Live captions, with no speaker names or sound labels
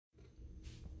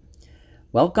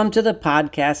Welcome to the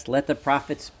podcast, Let the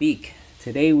Prophet Speak.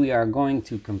 Today we are going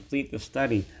to complete the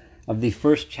study of the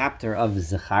first chapter of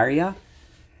Zechariah.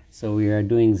 So we are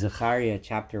doing Zechariah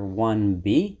chapter 1b.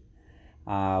 In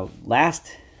the last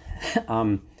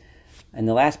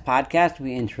podcast,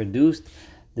 we introduced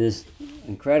this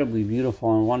incredibly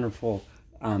beautiful and wonderful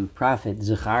prophet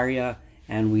Zechariah,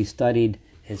 and we studied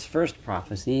his first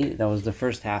prophecy. That was the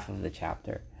first half of the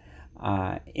chapter.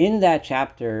 In that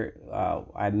chapter,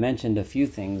 I mentioned a few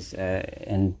things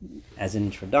as an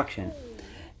introduction.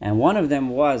 And one of them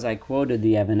was, I quoted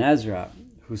the Ibn Ezra,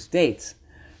 who states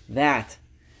that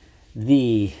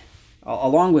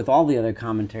along with all the other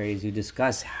commentaries, you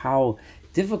discuss how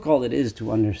difficult it is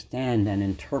to understand and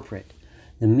interpret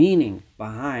the meaning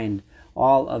behind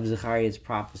all of Zechariah's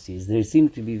prophecies. They seem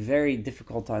to be very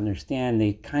difficult to understand.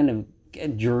 They kind of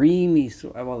dreamy,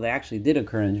 well, they actually did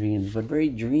occur in dreams, but very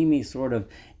dreamy sort of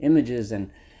images,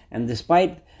 and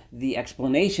despite the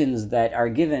explanations that are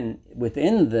given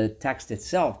within the text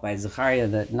itself by Zechariah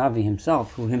the Navi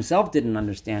himself, who himself didn't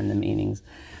understand the meanings,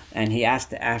 and he asked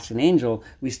to ask an angel,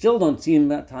 we still don't seem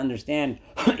to understand,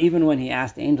 even when he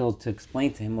asked angels to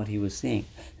explain to him what he was seeing.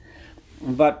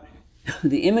 But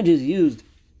the images used,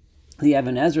 the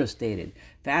Ibn Ezra stated,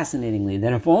 fascinatingly,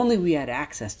 that if only we had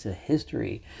access to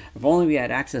history, if only we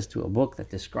had access to a book that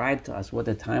described to us what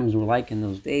the times were like in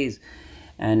those days,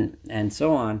 and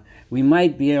so on, we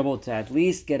might be able to at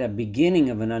least get a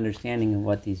beginning of an understanding of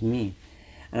what these mean.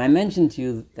 And I mentioned to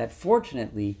you that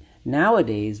fortunately,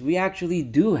 nowadays, we actually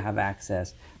do have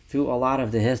access to a lot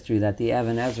of the history that the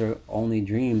Ibn Ezra only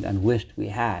dreamed and wished we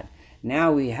had.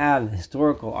 Now we have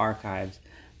historical archives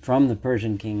from the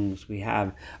Persian kings, we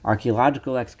have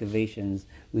archaeological excavations,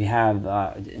 we have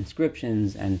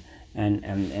inscriptions and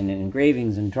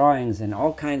engravings and drawings and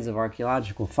all kinds of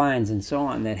archaeological finds and so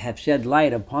on that have shed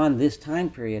light upon this time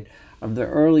period of the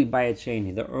early Bayit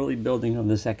Sheni, the early building of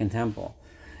the Second Temple.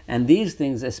 And these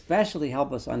things especially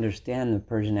help us understand the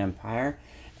Persian Empire.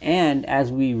 And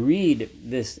as we read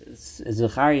this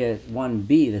Zechariah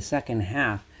 1b, the second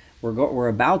half, we're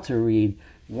about to read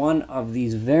one of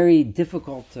these very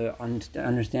difficult to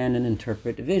understand and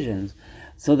interpret visions.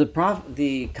 So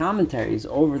the commentaries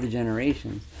over the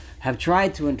generations have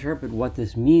tried to interpret what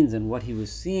this means and what he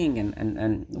was seeing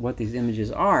and what these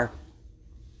images are.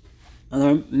 And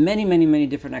there are many, many, many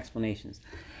different explanations.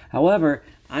 However,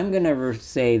 I'm going to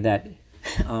say that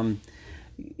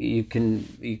you're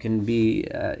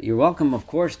welcome, of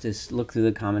course, to look through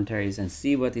the commentaries and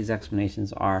see what these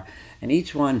explanations are, and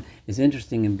each one is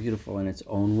interesting and beautiful in its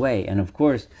own way. And of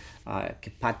course, patish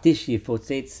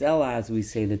yifotzet sela, as we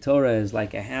say, the Torah is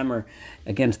like a hammer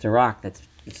against a rock that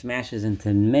smashes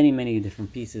into many, many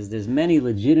different pieces. There's many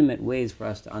legitimate ways for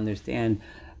us to understand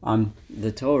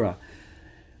the Torah.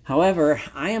 However,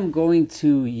 I am going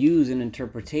to use an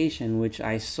interpretation which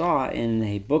I saw in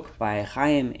a book by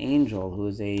Chaim Angel, who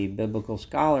is a biblical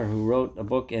scholar who wrote a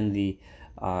book in the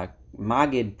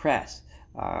Magid Press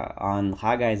on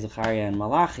Haggai, Zechariah, and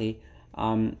Malachi,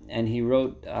 and he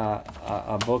wrote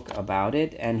a book about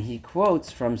it, and he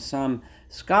quotes from some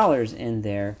scholars in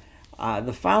there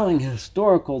the following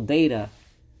historical data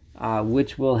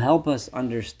which will help us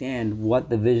understand what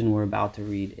the vision we're about to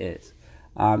read is.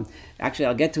 Actually,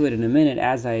 I'll get to it in a minute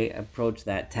as I approach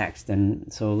that text.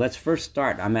 And so let's first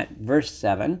start. I'm at verse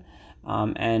 7,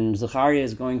 and Zechariah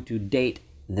is going to date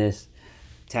this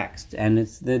text. And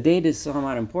the date is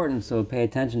somewhat important, so pay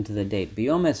attention to the date.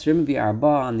 Biyom esrim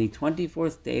v'arba, on the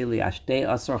 24th day, li'ashtei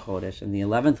asar chodesh, in the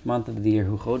 11th month of the year,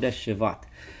 hu chodesh Shevat,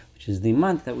 which is the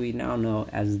month that we now know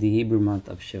as the Hebrew month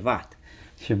of Shevat.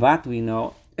 Shevat, we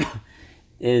know,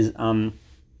 is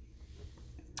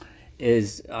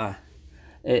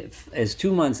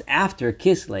 2 months after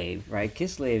Kislev, right?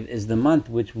 Kislev is the month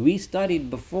which we studied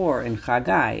before in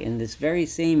Haggai. In this very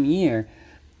same year,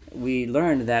 we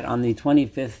learned that on the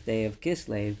 25th day of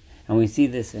Kislev, and we see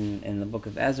this in the book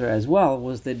of Ezra as well,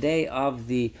 was the day of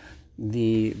the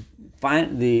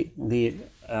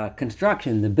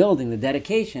construction, the building, the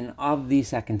dedication of the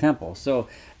Second Temple. So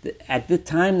at the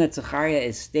time that Zechariah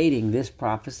is stating this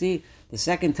prophecy, the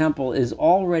Second Temple is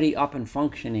already up and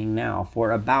functioning now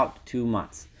for about 2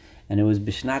 months. And it was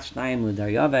Bishnat Shnayim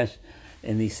l'Daryavesh,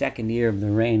 in the second year of the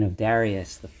reign of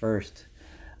Darius the First.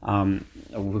 So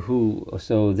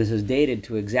this is dated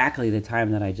to exactly the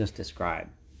time that I just described.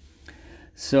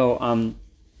 So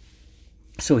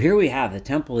here we have, the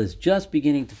temple is just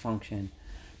beginning to function.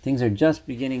 Things are just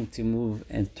beginning to move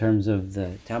in terms of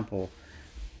the temple.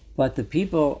 But the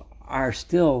people are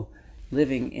still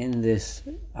living in this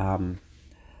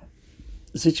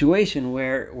situation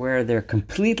where they're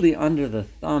completely under the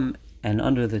thumb and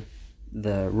under the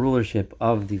the rulership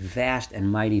of the vast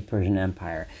and mighty Persian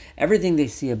Empire. Everything they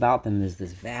see about them is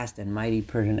this vast and mighty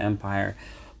Persian Empire.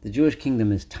 The Jewish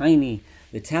kingdom is tiny.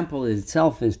 The temple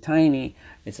itself is tiny.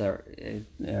 It's a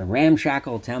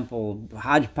ramshackle temple,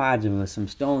 hodgepodge of some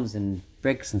stones and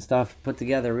bricks and stuff put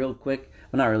together real quick.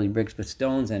 Well, not really bricks, but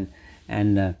stones, and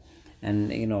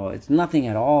it's nothing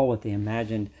at all what they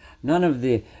imagined. None of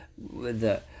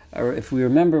or if we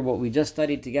remember what we just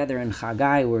studied together in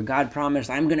Chagai, where God promised,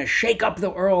 I'm going to shake up the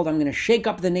world, I'm going to shake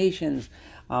up the nations,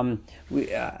 and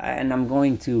I'm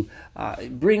going to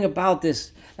bring about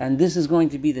this, and this is going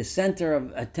to be the center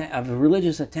of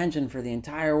religious attention for the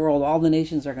entire world. All the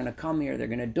nations are going to come here, they're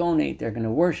going to donate, they're going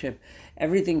to worship.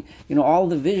 Everything, all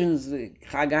the visions that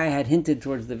Chagai had hinted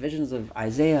towards, the visions of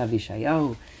Isaiah, of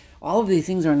Yeshayahu, all of these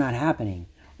things are not happening.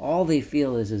 All they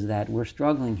feel is that we're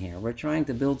struggling here. We're trying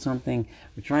to build something.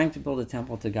 We're trying to build a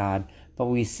temple to God, but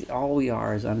all we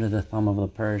are is under the thumb of the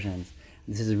Persians.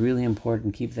 This is really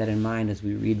important. Keep that in mind as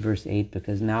we read verse 8,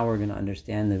 because now we're going to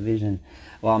understand the vision.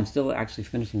 Well, I'm still actually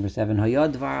finishing verse 7.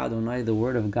 Hayad Dvar Adonai, the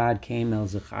word of God came El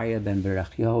Zechariah ben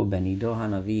Berachyahu ben Ido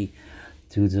Hanavi,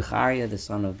 to Zechariah the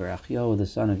son of Berachyahu, the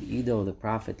son of Ido, the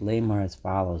prophet, Lamar, as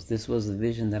follows. This was the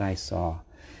vision that I saw.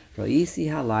 Ra'isi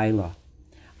halayla.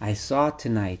 I saw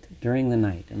tonight, during the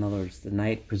night, in other words, the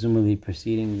night presumably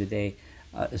preceding the day,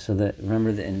 so that,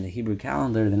 remember that in the Hebrew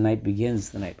calendar, the night begins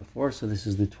the night before, so this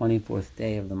is the 24th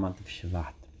day of the month of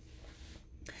Shvat.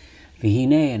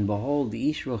 V'hine, and behold, the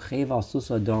Ish rochev al sus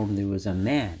adom, there was a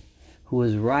man who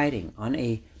was riding on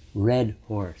a red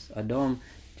horse. Adom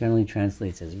generally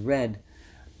translates as red,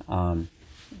 so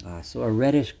a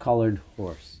reddish colored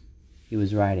horse he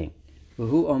was riding.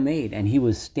 V'hu omeid, and he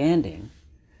was standing.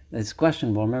 It's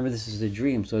questionable. Remember, this is a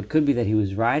dream, so it could be that he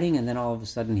was riding and then all of a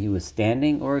sudden he was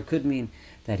standing, or it could mean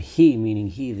that he, meaning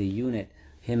he, the unit,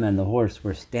 him and the horse,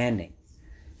 were standing.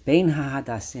 Bein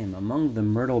ha'hadasim, among the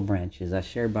myrtle branches,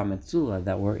 asher b'metzula,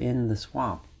 that were in the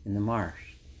swamp, in the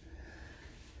marsh.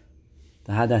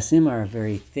 The hadasim are a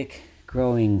very thick,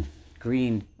 growing,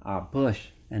 green bush,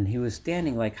 and he was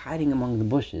standing like hiding among the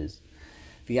bushes.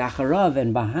 V'yacharav,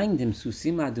 and behind him,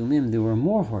 susim adumim, there were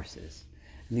more horses.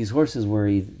 These horses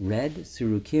were red,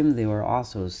 sirukim, they were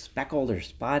also speckled or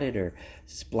spotted or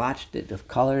splotched of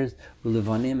colors,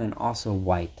 ulevanim, and also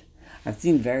white. I've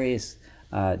seen various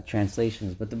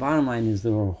translations, but the bottom line is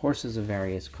there were horses of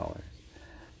various colors.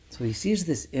 So he sees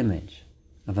this image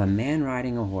of a man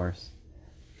riding a horse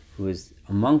who is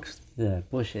amongst the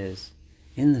bushes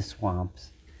in the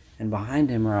swamps, and behind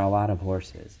him are a lot of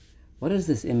horses. What does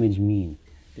this image mean?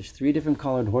 There's 3 different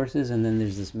colored horses, and then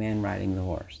there's this man riding the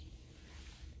horse.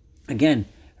 Again,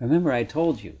 remember I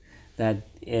told you that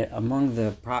among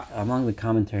the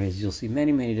commentaries you'll see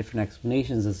many, many different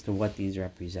explanations as to what these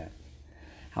represent.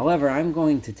 However, I'm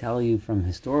going to tell you from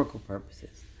historical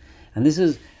purposes, and this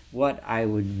is what I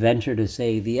would venture to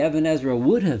say the Ibn Ezra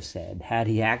would have said had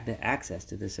he had access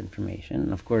to this information.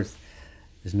 And of course,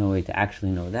 there's no way to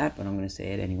actually know that, but I'm going to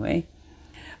say it anyway.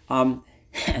 And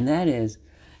that is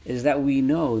that we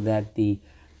know that the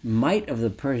might of the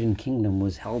Persian kingdom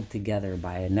was held together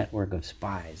by a network of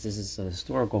spies. This is a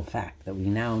historical fact that we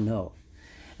now know.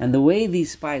 And the way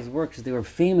these spies worked is they were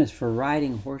famous for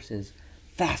riding horses,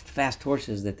 fast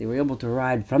horses that they were able to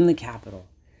ride from the capital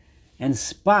and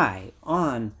spy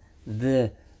on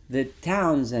the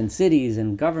towns and cities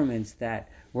and governments that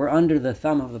were under the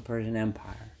thumb of the Persian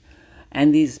Empire.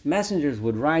 And these messengers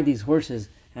would ride these horses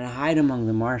and hide among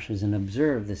the marshes and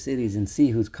observe the cities and see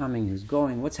who's coming, who's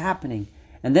going, what's happening.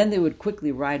 And then they would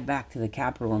quickly ride back to the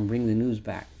capital and bring the news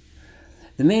back.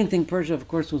 The main thing Persia, of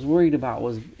course, was worried about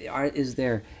was, is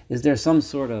there some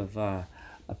sort of a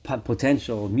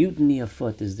potential mutiny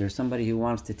afoot? Is there somebody who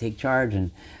wants to take charge and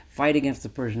fight against the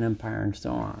Persian Empire and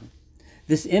so on?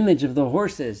 This image of the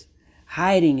horses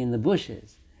hiding in the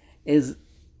bushes is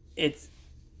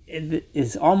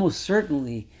almost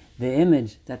certainly the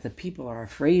image that the people are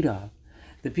afraid of.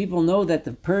 The people know that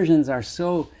the Persians are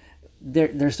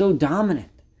they're so dominant.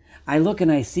 I look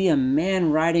and I see a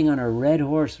man riding on a red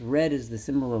horse. Red is the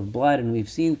symbol of blood, and we've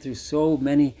seen through so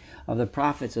many of the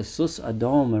prophets, a sus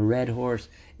adom, a red horse,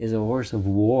 is a horse of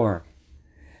war.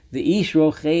 The Ish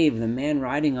Rochev, the man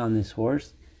riding on this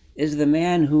horse, is the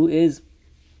man who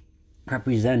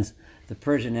represents the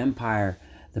Persian Empire,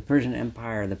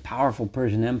 the powerful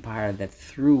Persian Empire that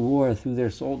through war, through their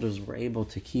soldiers, were able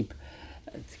to keep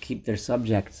their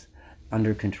subjects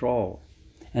under control.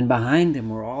 And behind him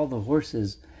were all the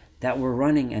horses that were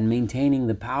running and maintaining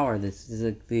the power. This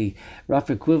is the rough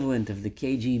equivalent of the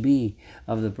KGB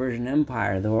of the Persian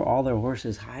Empire. There were all their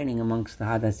horses hiding amongst the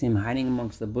Hadassim, hiding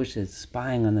amongst the bushes,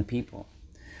 spying on the people.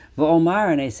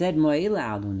 V'omar, and I said, Mo'ila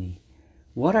Adoni,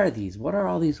 What are these? What are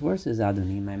all these horses,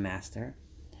 Adoni, my master?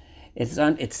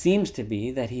 It seems to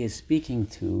be that he is speaking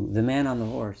to the man on the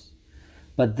horse.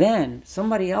 But then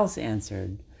somebody else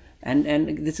answered,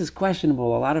 and this is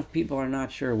questionable. A lot of people are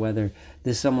not sure whether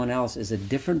this someone else is a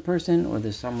different person or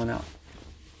this someone else.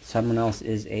 Someone else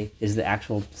is the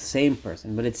actual same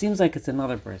person, but it seems like it's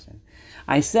another person.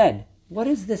 I said, "What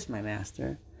is this, my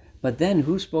master?" But then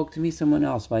who spoke to me? Someone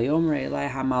else. Vayomer elai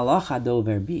hamalach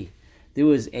hadover bi. There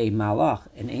was a malach,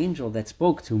 an angel that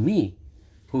spoke to me,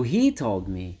 who he told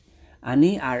me,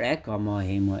 Ani areka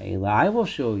mohema ela. I will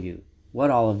show you what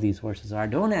all of these horses are.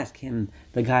 Don't ask him,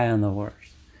 the guy on the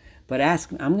horse, but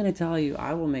ask. I'm going to tell you.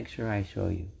 I will make sure I show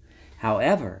you.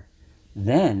 However,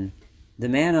 then the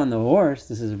man on the horse.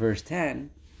 This is verse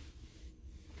 10.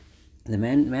 The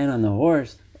man on the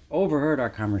horse overheard our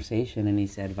conversation, and he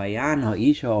said, "Vayan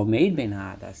ha'isha omeid ben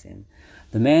ha'adasim."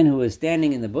 The man who is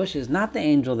standing in the bushes, not the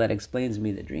angel that explains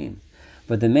me the dreams,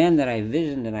 but the man that I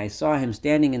visioned and I saw him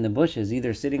standing in the bushes,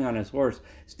 either sitting on his horse,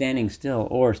 standing still,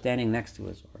 or standing next to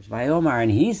his horse. Vayomar,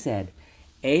 and he said,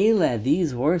 "Eile,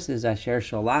 these horses asher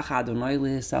sholach Adonai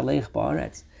lihisalech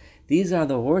ba'aretz." These are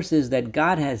the horses that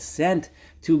God has sent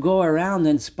to go around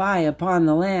and spy upon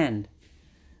the land.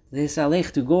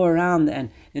 Lihisalech, to go around and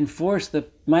enforce the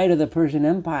might of the Persian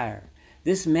Empire.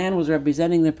 This man was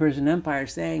representing the Persian Empire,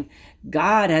 saying,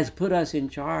 God has put us in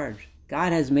charge.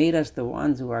 God has made us the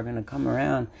ones who are going to come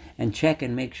around and check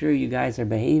and make sure you guys are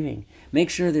behaving. Make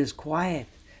sure there's quiet.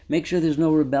 Make sure there's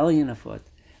no rebellion afoot.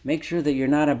 Make sure that you're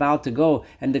not about to go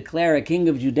and declare a king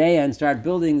of Judea and start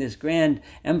building this grand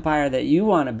empire that you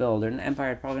want to build. Or an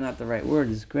empire is probably not the right word,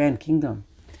 this grand kingdom.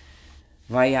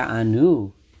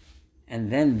 Vaya'anu.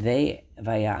 And then they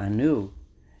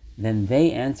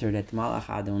answered at Malach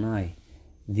Adonai,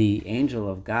 the angel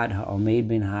of God, Ha'omeid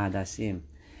bin Ha'adasim.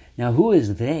 Now, who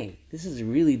is they? This is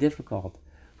really difficult.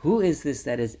 Who is this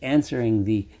that is answering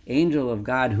the angel of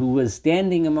God who was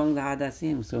standing among the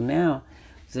Hadassim? So now,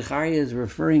 Zechariah is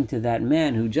referring to that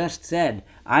man who just said,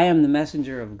 I am the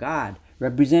messenger of God,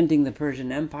 representing the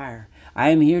Persian Empire. I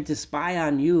am here to spy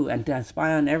on you and to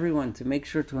spy on everyone, to make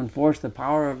sure to enforce the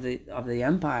power of the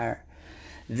empire.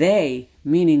 They,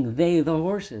 meaning they, the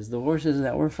horses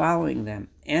that were following them,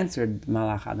 answered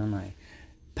Malach Adonai.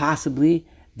 Possibly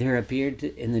there appeared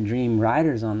in the dream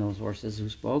riders on those horses who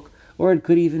spoke, or it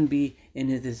could even be in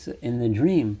the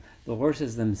dream. The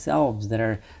horses themselves that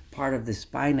are part of the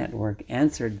spy network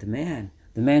answered the man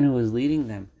who was leading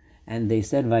them. And they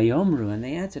said, Vayomru, and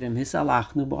they answered him,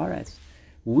 Hisalachnu ba'aretz.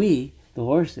 We, the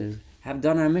horses, have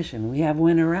done our mission. We have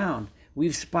went around.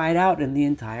 We've spied out in the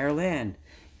entire land.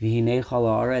 And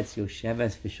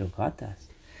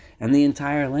the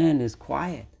entire land is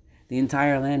quiet. The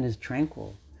entire land is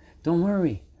tranquil. Don't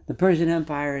worry. The Persian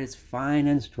Empire is fine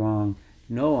and strong.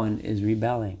 No one is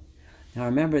rebelling. Now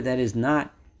remember, that is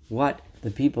not what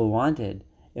the people wanted.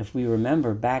 If we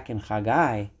remember back in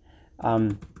Haggai,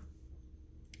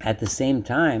 at the same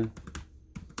time,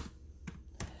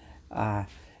 God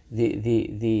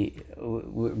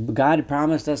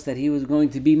promised us that He was going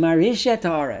to be Marishet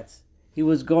Haaretz. He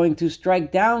was going to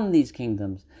strike down these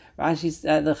kingdoms. Rashi,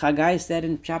 the Haggai said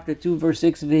in chapter 2, verse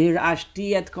 6, V'hir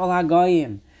ashti et kol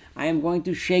hagoyim. I am going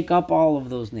to shake up all of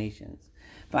those nations.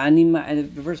 The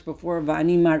verse before,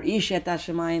 V'ani marish et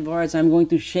hashemayim v'aretz. I'm going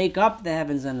to shake up the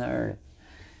heavens and the earth.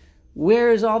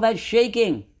 Where is all that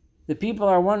shaking? The people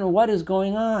are wondering what is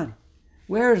going on.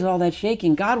 Where is all that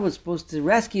shaking? God was supposed to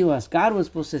rescue us. God was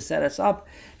supposed to set us up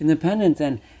independent,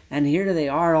 and here they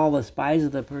are, all the spies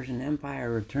of the Persian Empire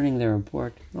returning their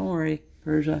report. Don't worry,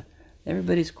 Persia.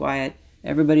 Everybody's quiet.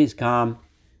 Everybody's calm.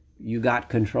 You got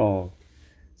control.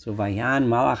 So Vayan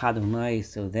Malach Adonai.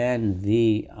 So then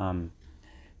the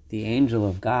angel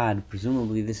of God,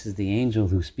 presumably this is the angel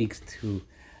who speaks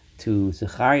to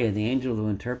Zechariah, the angel who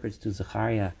interprets to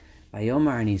Zechariah,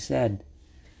 Vayomar, and he said,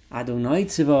 Adonai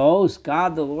Tzvaos,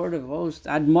 God the Lord of hosts,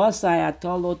 Ad Mosai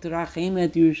Atol Terachim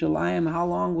et Yerushalayim. How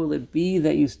long will it be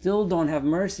that you still don't have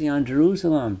mercy on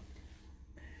Jerusalem?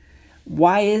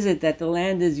 Why is it that the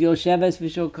land is Yosheves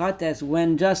Vishokates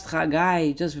when just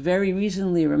Haggai, just very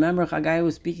recently, remember Haggai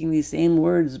was speaking these same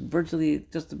words virtually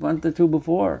just a month or two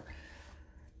before.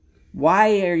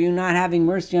 Why are you not having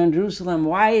mercy on Jerusalem?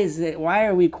 Why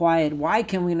are we quiet? Why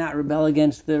can we not rebel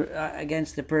against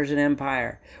the Persian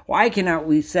Empire? Why cannot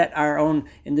we set our own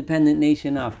independent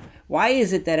nation up? Why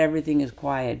is it that everything is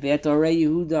quiet? Ve'etorei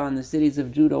Yehuda, on the cities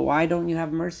of Judah, why don't you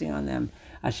have mercy on them?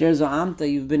 Asher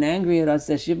Za'amta, you've been angry at us.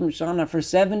 Shivim Shana, for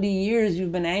 70 years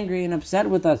you've been angry and upset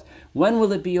with us. When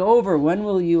will it be over? When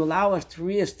will you allow us to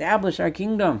reestablish our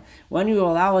kingdom? When will you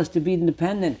allow us to be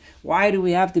independent? Why do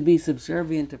we have to be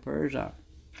subservient to Persia?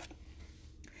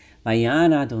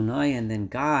 Vayan Adonai, and then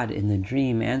God in the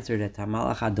dream answered et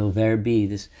hamalach hadover bi.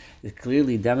 This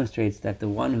clearly demonstrates that the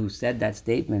one who said that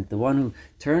statement, the one who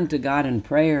turned to God in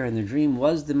prayer in the dream,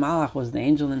 was the malach, was the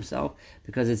angel himself,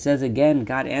 because it says again,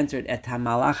 God answered et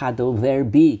hamalach hadover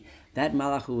bi, that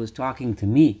malach who was talking to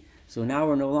me. So now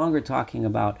we're no longer talking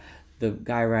about the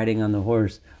guy riding on the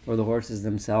horse, or the horses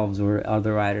themselves, or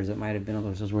other riders that might have been on the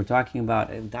horses. We're talking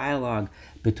about a dialogue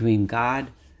between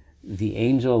God, the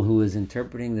angel who is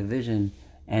interpreting the vision,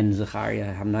 and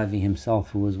Zechariah Hamnavi himself,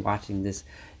 who was watching this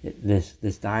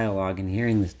dialogue and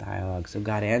hearing this dialogue. So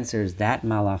God answers that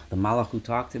malach, the malach who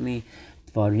talked to me,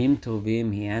 Dvarim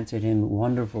Tovim, he answered him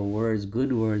wonderful words,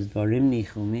 good words, Dvarim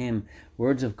Nichumim,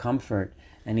 words of comfort.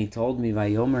 And he told me,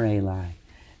 Vayomer Eli,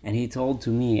 and he told to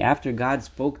me, after God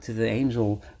spoke to the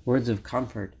angel words of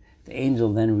comfort, the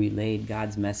angel then relayed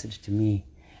God's message to me.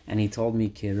 And he told me,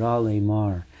 Kira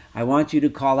Lemar, I want you to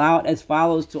call out as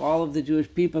follows to all of the Jewish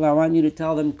people. I want you to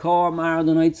tell them, Ko Amar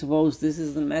Adonai Tzavos, this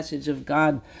is the message of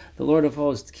God, the Lord of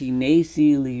hosts, Ki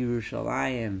Nesi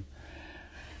LiYerushalayim.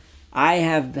 I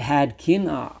have had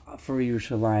kinah for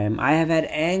Yerushalayim. I have had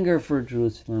anger for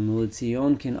Jerusalem.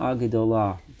 U'Tzion kin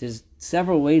agedolah. There's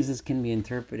several ways this can be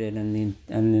interpreted, and the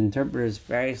interpreters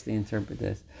variously interpret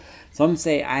this. Some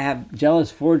say, I have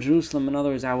jealous for Jerusalem. In other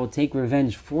words, I will take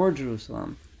revenge for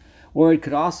Jerusalem. Or it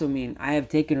could also mean, I have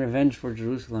taken revenge for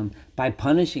Jerusalem by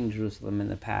punishing Jerusalem in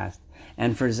the past.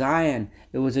 And for Zion,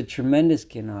 it was a tremendous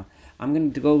kinah. I'm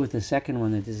going to go with the second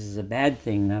one, that this is a bad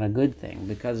thing, not a good thing,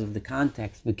 because of the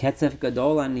context.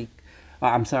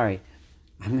 I'm sorry.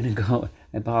 I'm going to go,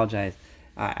 I apologize.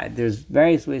 There's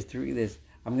various ways to read this.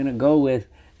 I'm going to go with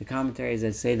the commentaries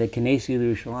that say that Kinesi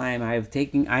Yerushalayim,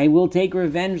 I will take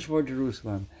revenge for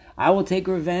Jerusalem. I will take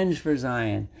revenge for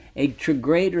Zion, a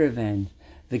great revenge.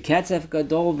 The Ketzef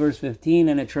Gadol, verse 15,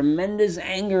 and a tremendous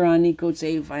anger on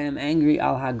Nikotseif, I am angry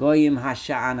al hagoyim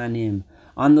hasha'ananim,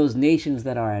 on those nations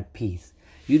that are at peace.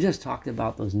 You just talked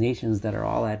about those nations that are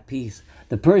all at peace.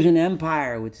 The Persian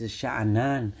Empire, which is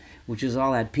Sha'anan, which is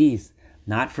all at peace.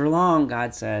 Not for long,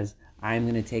 God says, I am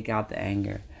going to take out the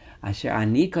anger. Asher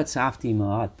ani kotzafti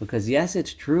ma'at, because yes,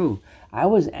 it's true. I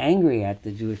was angry at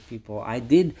the Jewish people. I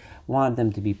did want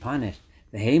them to be punished.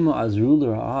 But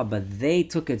they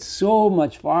took it so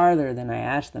much farther than I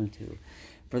asked them to.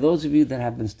 For those of you that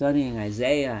have been studying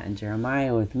Isaiah and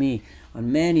Jeremiah with me,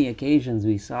 on many occasions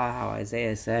we saw how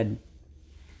Isaiah said,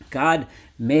 God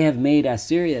may have made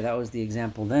Assyria, that was the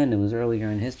example then, it was earlier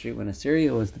in history when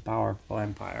Assyria was the powerful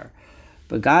empire.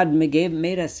 But God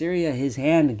made Assyria his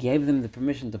hand, gave them the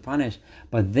permission to punish,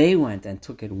 but they went and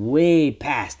took it way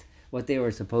past what they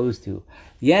were supposed to.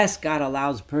 Yes, God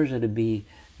allows Persia to be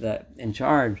in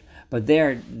charge, but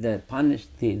the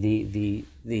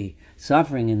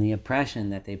suffering and the oppression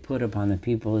that they put upon the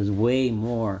people is way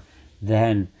more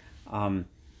than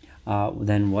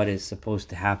what is supposed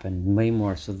to happen. Way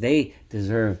more. So they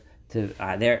deserve to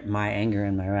my anger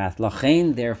and my wrath.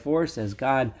 Lachain, therefore, says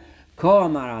God, Ko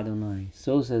Amar Adonai.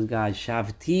 So says God,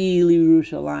 Shavti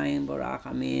LiYerushalayim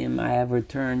barachamim. I have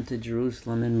returned to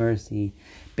Jerusalem in mercy.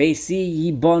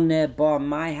 Beisi yiboneh ba,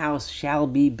 my house shall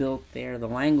be built there. The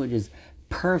language is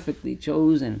perfectly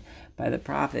chosen by the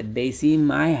prophet. Beisi,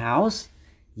 my house,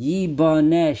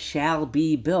 yiboneh, shall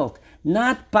be built.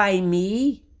 Not by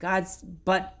me,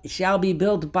 but shall be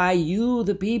built by you,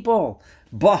 the people.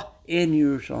 Ba, in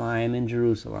Yerushalayim, in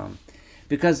Jerusalem.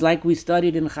 Because like we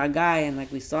studied in Chagai and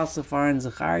like we saw so far in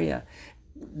Zechariah,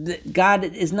 God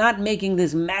is not making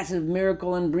this massive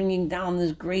miracle and bringing down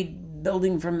this great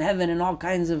building from heaven and all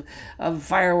kinds of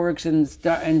fireworks and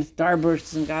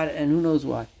starbursts and God and who knows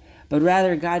what. But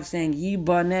rather God's saying,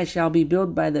 Yibaneh shall be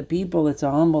built by the people. It's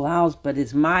a humble house, but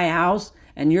it's my house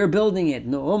and you're building it.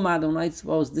 No, Adonai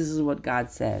Tzvaos, this is what God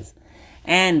says.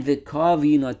 And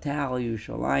V'kavi notal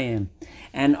Yerushalayim,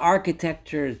 and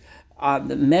architecture,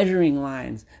 the measuring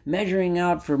lines, measuring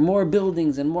out for more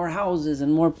buildings and more houses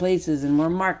and more places and more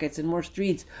markets and more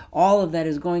streets. All of that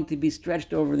is going to be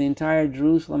stretched over the entire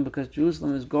Jerusalem because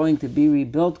Jerusalem is going to be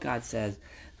rebuilt, God says.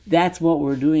 That's what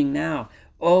we're doing now.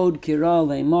 Od Kira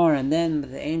Lemar. And then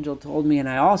the angel told me, and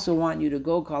I also want you to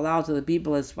go call out to the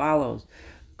people as follows.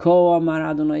 Ko Amar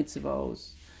Adonai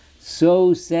Tzvaos.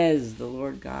 So says the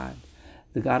Lord God,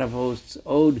 the God of hosts.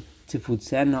 Od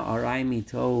Tifutzena Araimi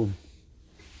Tov.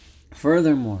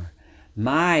 Furthermore,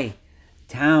 my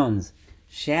towns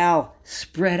shall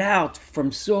spread out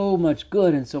from so much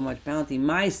good and so much bounty.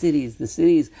 My cities, the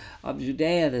cities of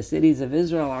Judea, the cities of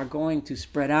Israel are going to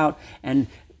spread out and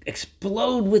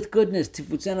explode with goodness.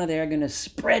 Tifutzena, they are going to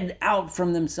spread out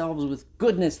from themselves with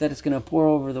goodness that is going to pour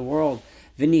over the world.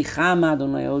 V'nicham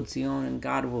Adonai od Zion, and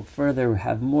God will further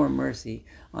have more mercy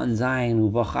on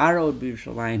Zion. Uvacharod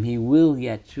b'Yerushalayim. He will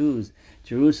yet choose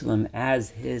Jerusalem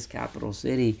as his capital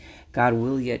city. God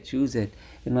will yet choose it.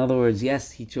 In other words,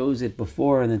 yes, he chose it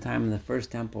before in the time of the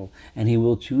first temple, and he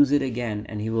will choose it again,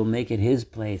 and he will make it his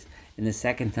place in the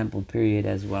second temple period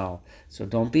as well. So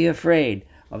don't be afraid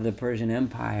of the Persian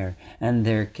Empire and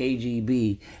their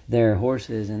KGB, their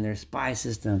horses and their spy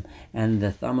system, and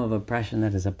the thumb of oppression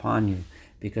that is upon you,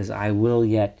 because I will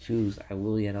yet choose, I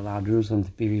will yet allow Jerusalem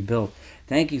to be rebuilt.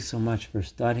 Thank you so much for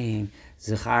studying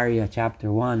Zechariah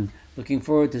chapter 1. Looking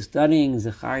forward to studying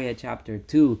Zechariah chapter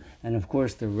 2, and of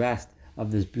course the rest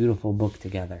of this beautiful book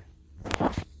together.